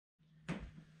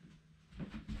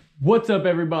What's up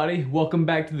everybody? Welcome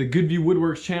back to the Goodview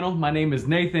Woodworks channel. My name is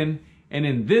Nathan, and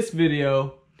in this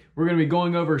video, we're gonna be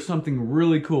going over something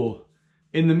really cool.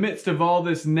 In the midst of all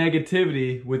this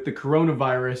negativity with the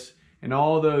coronavirus and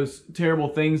all those terrible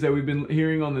things that we've been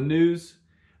hearing on the news,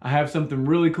 I have something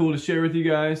really cool to share with you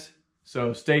guys,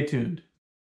 so stay tuned.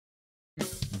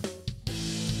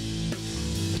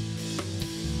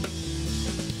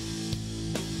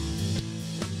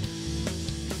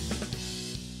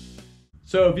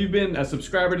 So if you've been a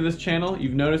subscriber to this channel,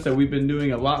 you've noticed that we've been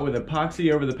doing a lot with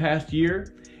epoxy over the past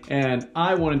year, and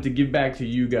I wanted to give back to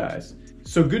you guys.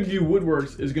 So Goodview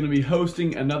Woodworks is going to be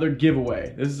hosting another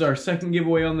giveaway. This is our second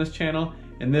giveaway on this channel,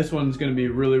 and this one's going to be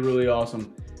really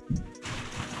awesome.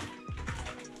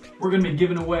 We're going to be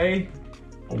giving away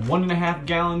a 1.5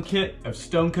 gallon kit of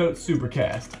Stone Coat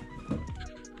Supercast.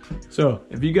 So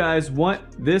if you guys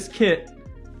want this kit,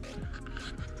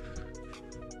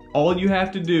 all you have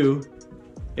to do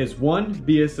is 1,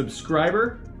 be a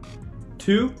subscriber,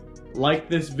 2, like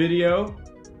this video,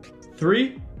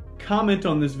 3, comment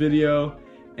on this video,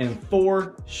 and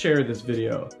 4, share this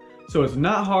video. So it's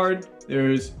not hard,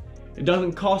 it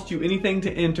doesn't cost you anything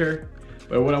to enter,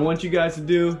 but what I want you guys to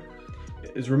do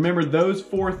is remember those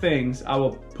 4 things. I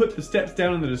will put the steps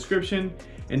down in the description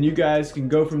and you guys can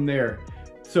go from there.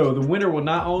 So the winner will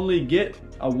not only get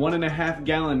a 1.5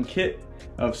 gallon kit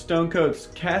of Stone Coat's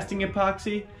casting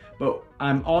epoxy, but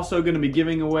I'm also going to be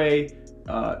giving away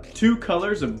 2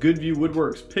 colors of Goodview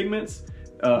Woodworks pigments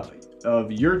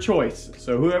of your choice.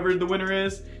 So whoever the winner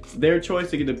is, it's their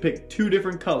choice. They get to pick 2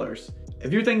 different colors.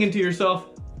 If you're thinking to yourself,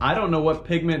 I don't know what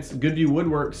pigments Goodview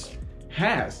Woodworks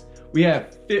has. We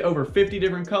have over 50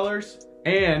 different colors,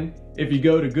 and if you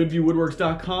go to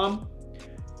goodviewwoodworks.com,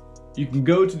 you can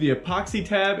go to the epoxy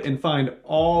tab and find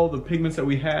all the pigments that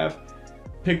we have,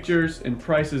 pictures and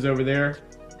prices over there.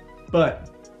 But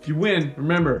if you win,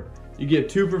 remember, you get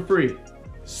 2 for free.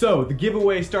 So the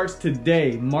giveaway starts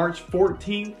today, March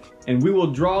 14th, and we will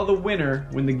draw the winner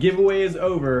when the giveaway is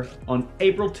over on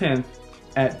April 10th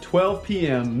at 12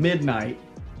 p.m. midnight,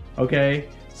 okay?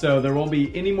 So there won't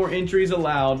be any more entries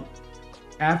allowed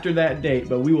after that date,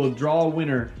 but we will draw a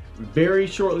winner very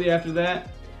shortly after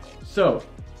that. So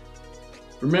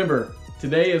remember,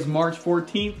 today is March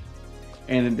 14th,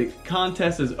 and the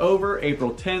contest is over April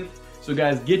 10th. So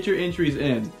guys, get your entries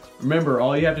in. Remember,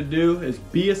 all you have to do is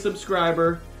be a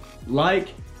subscriber, like,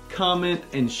 comment,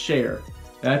 and share.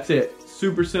 That's it.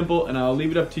 Super simple, and I'll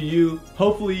leave it up to you.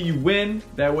 Hopefully you win.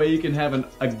 That way you can have a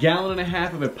 1.5 gallon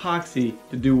of epoxy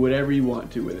to do whatever you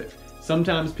want to with it.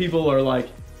 Sometimes people are like,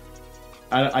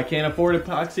 I can't afford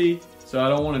epoxy, so I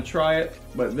don't want to try it.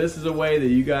 But this is a way that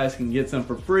you guys can get some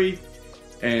for free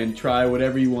and try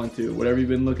whatever you want to, whatever you've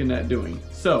been looking at doing.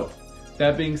 So,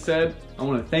 that being said, I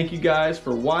want to thank you guys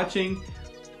for watching,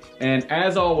 and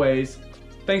as always,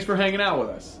 thanks for hanging out with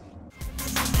us.